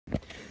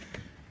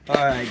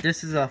Alright,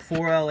 this is a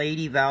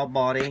 4L80 valve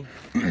body.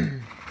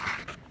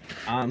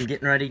 I'm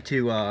getting ready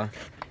to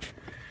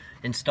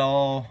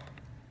install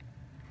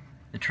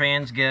the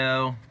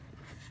Transgo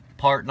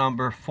part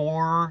number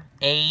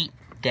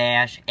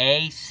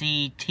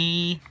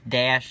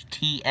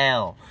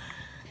 48-ACT-TL.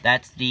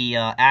 That's the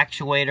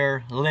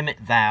actuator limit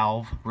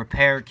valve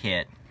repair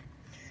kit.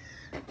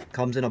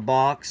 Comes in a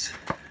box.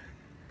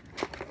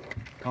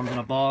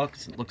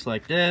 It looks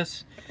like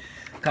this.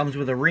 Comes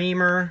with a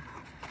reamer.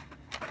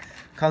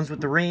 Comes with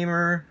the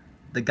reamer,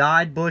 the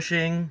guide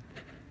bushing,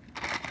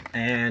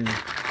 and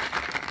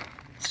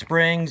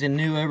springs and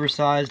new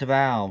oversized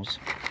valves.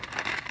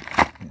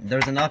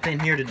 There's enough in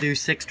here to do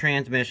 6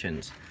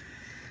 transmissions.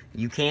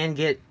 You can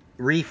get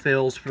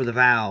refills for the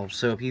valves,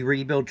 so if you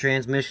rebuild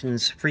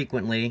transmissions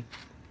frequently,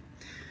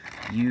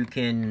 you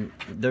can,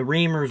 the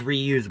reamer is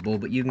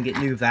reusable, but you can get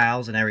new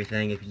valves and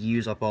everything if you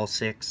use up all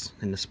 6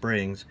 in the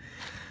springs.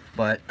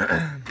 But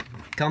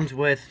comes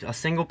with a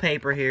single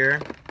paper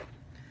here.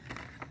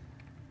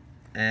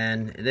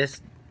 And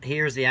this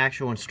here's the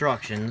actual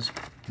instructions,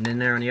 and then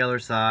there on the other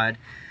side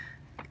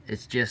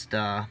it's just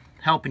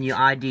helping you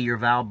ID your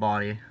valve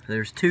body.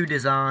 There's 2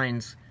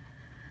 designs.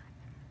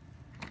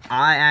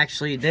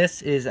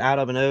 This is out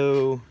of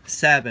an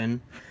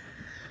 07,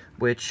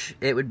 which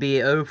it would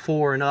be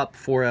 04 and up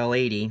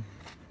 4L80,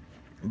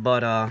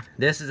 but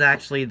this is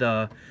actually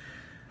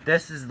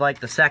this is like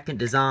the second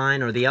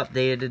design, or the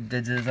updated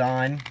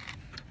design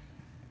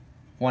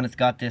one. It's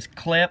got this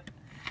clip,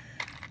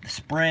 the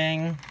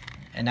spring,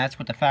 and that's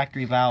what the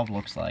factory valve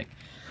looks like.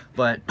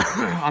 But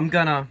I'm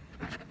gonna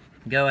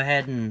go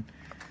ahead and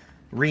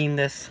ream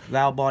this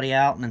valve body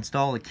out and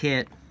install the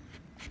kit.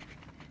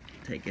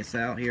 Take this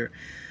out here.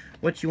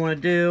 What you want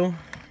to do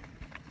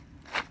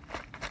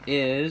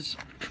is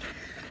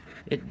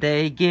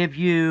they give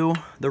you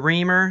the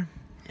reamer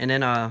and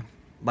then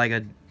like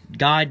a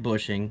guide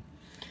bushing.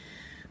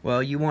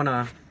 Well, you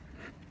wanna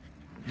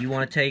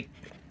take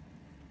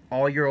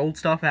all your old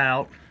stuff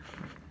out,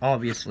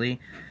 obviously.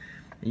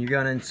 And you're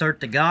going to insert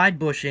the guide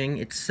bushing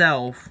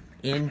itself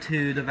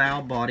into the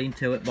valve body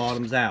until it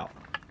bottoms out.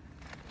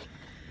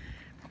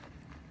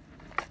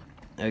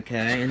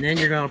 Okay, and then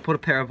you're going to put a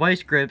pair of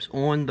vice grips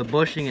on the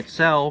bushing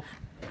itself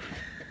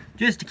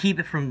just to keep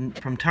it from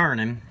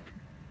turning.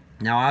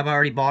 Now, I've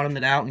already bottomed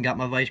it out and got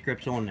my vice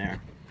grips on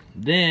there.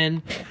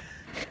 Then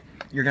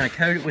you're going to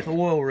coat it with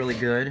oil really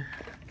good,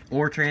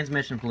 or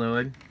transmission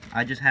fluid.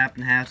 I just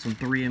happen to have some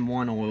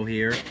 3-in-1 oil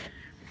here.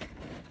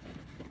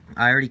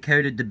 I already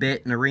coated the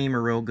bit and the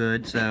reamer real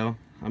good, so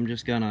I'm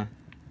just gonna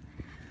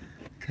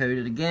coat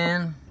it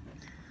again.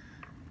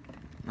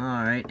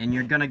 Alright, and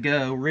you're gonna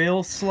go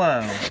real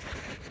slow.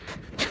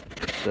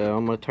 So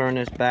I'm gonna turn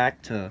this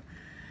back to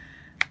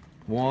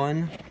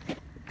 1.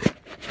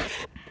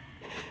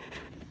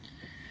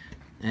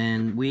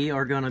 And we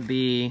are gonna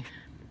be,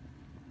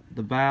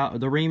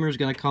 the reamer is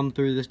gonna come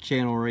through this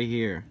channel right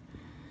here.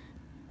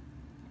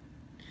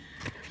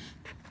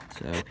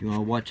 So if you want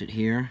to watch it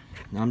here,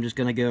 I'm just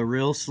going to go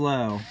real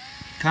slow.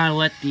 Kind of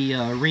let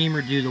the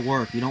reamer do the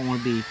work. You don't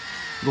want to be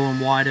going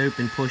wide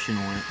open pushing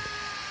on it.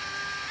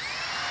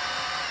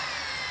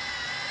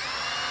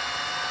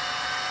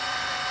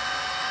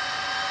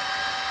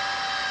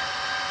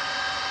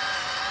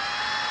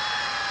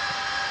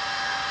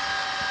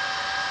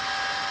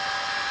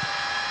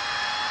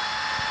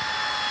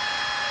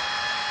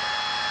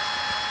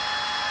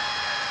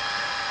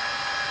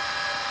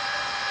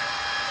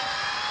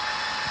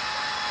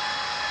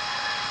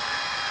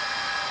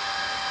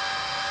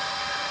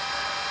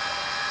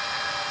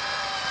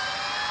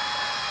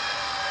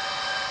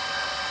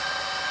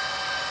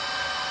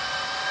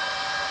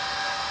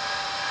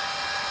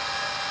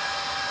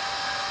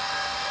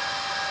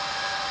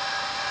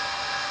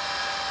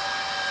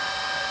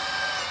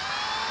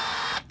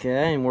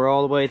 Okay, and we're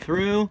all the way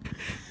through.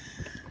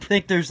 I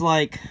think there's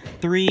like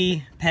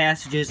 3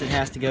 passages it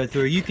has to go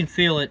through. You can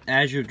feel it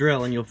as you're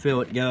drilling. You'll feel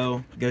it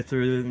go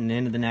through and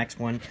into the next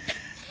one.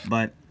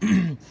 But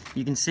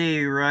you can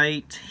see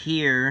right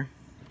here,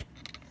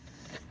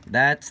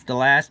 that's the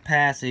last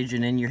passage,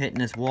 and then you're hitting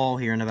this wall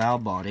here in the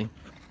valve body.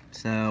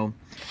 So,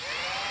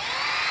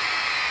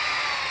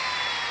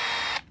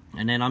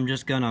 and then I'm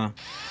just gonna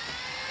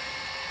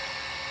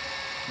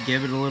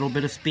give it a little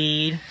bit of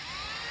speed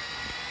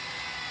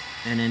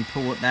and then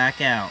pull it back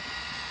out.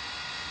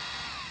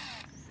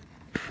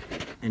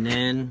 And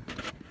then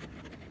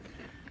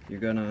you're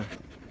gonna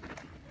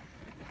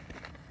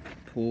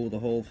pull the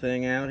whole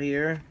thing out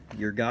here,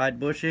 your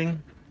guide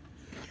bushing,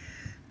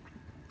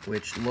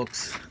 which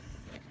looks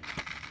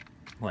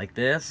like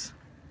this.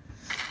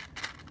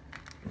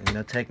 I'm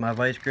gonna take my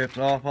vice grips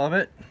off of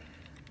it.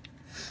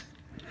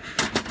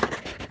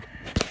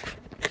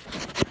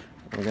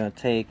 We're gonna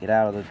take it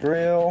out of the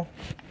drill.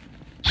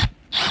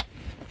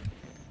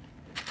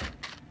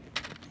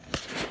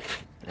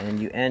 And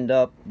you end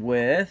up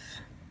with,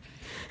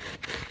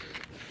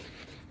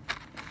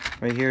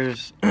 right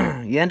here's,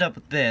 you end up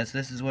with this.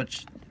 This is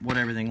what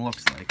everything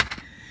looks like.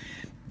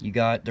 You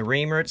got the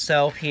reamer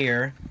itself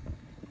here.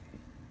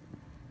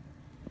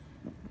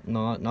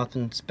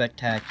 nothing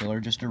spectacular,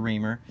 just a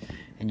reamer.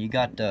 And you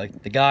got the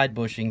guide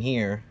bushing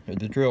here, or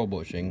the drill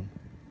bushing.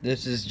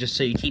 This is just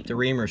so you keep the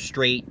reamer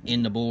straight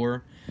in the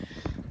bore,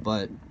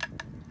 but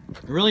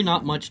really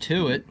not much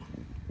to it.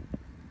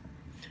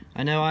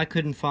 I know I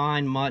couldn't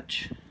find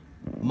much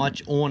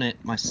on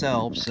it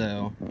myself,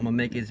 so I'm gonna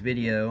make this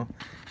video,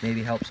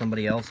 maybe help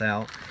somebody else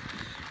out.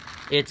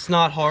 It's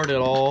not hard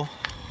at all.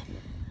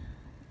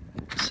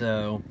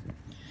 So,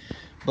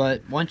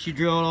 but once you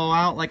drill it all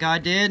out like I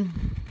did,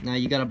 now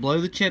you gotta blow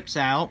the chips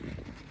out,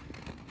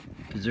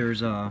 because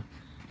there's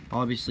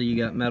obviously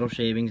you got metal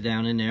shavings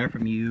down in there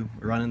from you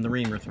running the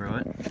reamer through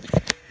it.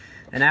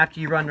 And after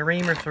you run the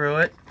reamer through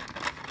it,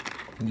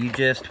 you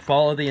just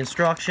follow the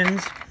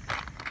instructions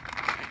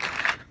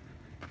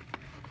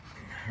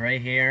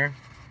right here.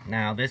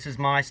 Now this is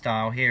my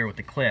style here with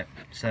the clip.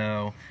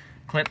 So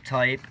clip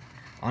type,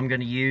 I'm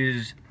going to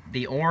use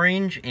the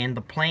orange and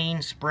the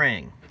plain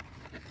spring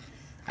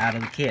out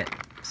of the kit.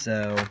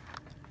 So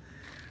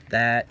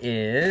that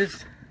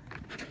is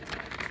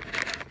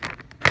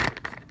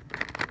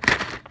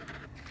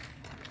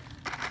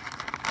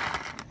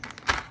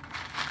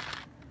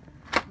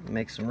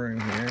make some room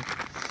here.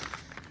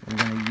 I'm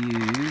going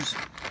to use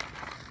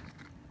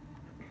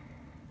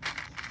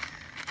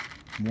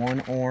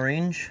one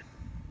orange,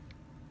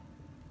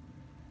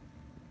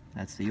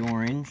 that's the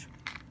orange,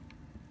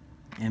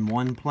 and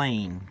one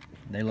plain.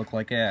 They look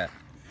like that.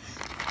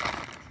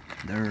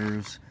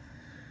 There's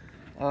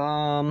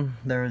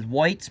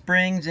white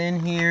springs in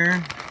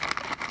here.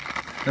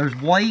 There's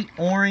white,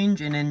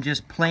 orange, and then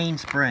just plain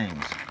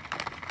springs.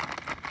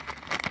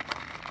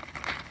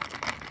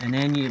 And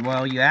then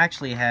you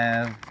actually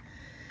have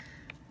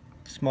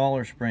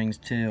smaller springs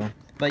too.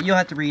 But you'll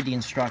have to read the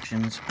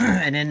instructions.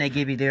 And then they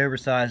give you the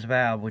oversized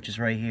valve, which is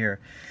right here.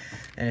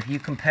 And if you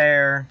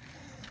compare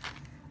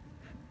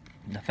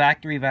the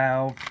factory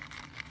valve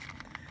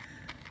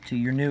to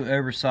your new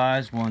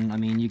oversized one, I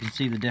mean, you can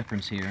see the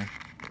difference here.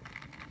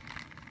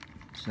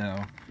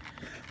 So,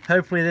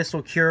 hopefully this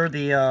will cure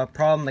the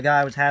problem the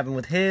guy was having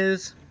with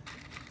his.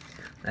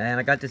 And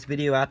I got this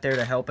video out there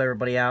to help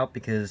everybody out,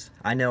 because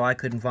I know I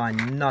couldn't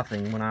find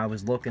nothing when I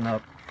was looking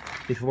up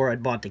before I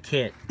bought the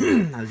kit.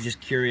 I was just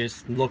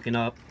curious, looking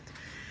up,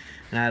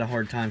 and I had a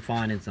hard time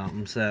finding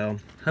something. So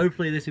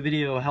hopefully this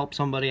video will help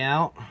somebody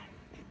out.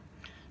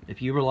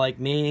 If you were like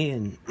me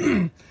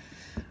and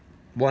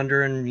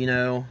wondering, you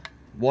know,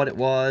 what it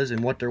was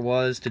and what there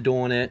was to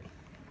doing it,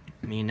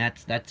 I mean,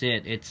 that's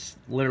it. It's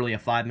literally a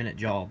 5-minute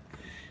job.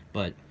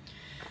 But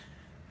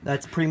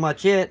that's pretty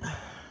much it.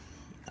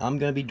 I'm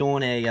going to be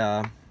doing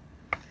a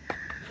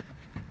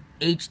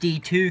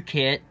HD2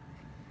 kit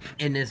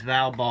in this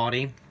valve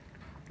body.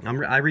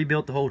 I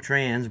rebuilt the whole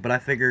trans, but I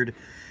figured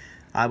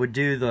I would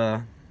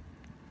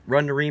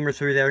run the reamer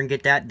through there and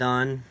get that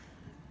done.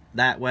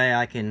 That way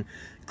I can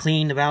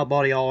clean the valve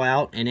body all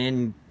out and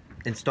then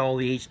install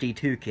the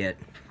HD2 kit.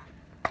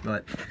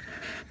 But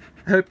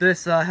I hope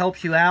this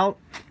helps you out.